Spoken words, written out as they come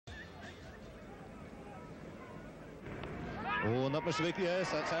Oh, not mistake.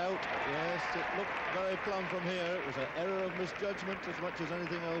 Yes, that's out. Yes, it looked very plumb from here. It was an error of misjudgment as much as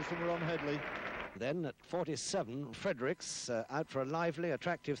anything else from Rohan Headley. Then at 47, Fredericks out for a lively,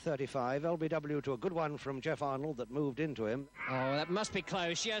 attractive 35. LBW to a good one from Jeff Arnold that moved into him. Oh, that must be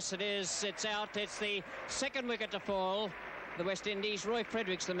close. Yes, it is. It's out. It's the second wicket to fall. The West Indies, Roy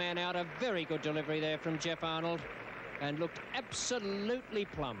Fredericks, the man out. A very good delivery there from Jeff Arnold and looked absolutely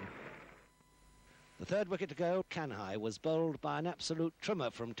plumb. The third wicket to go, Kanhai was bowled by an absolute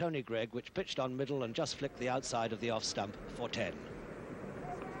trimmer from Tony Greig, which pitched on middle and just flicked the outside of the off stump for 10.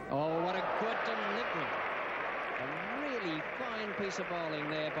 Oh, what a good delivery. A really fine piece of bowling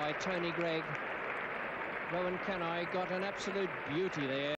there by Tony Greig. Rohan Kanhai got an absolute beauty there.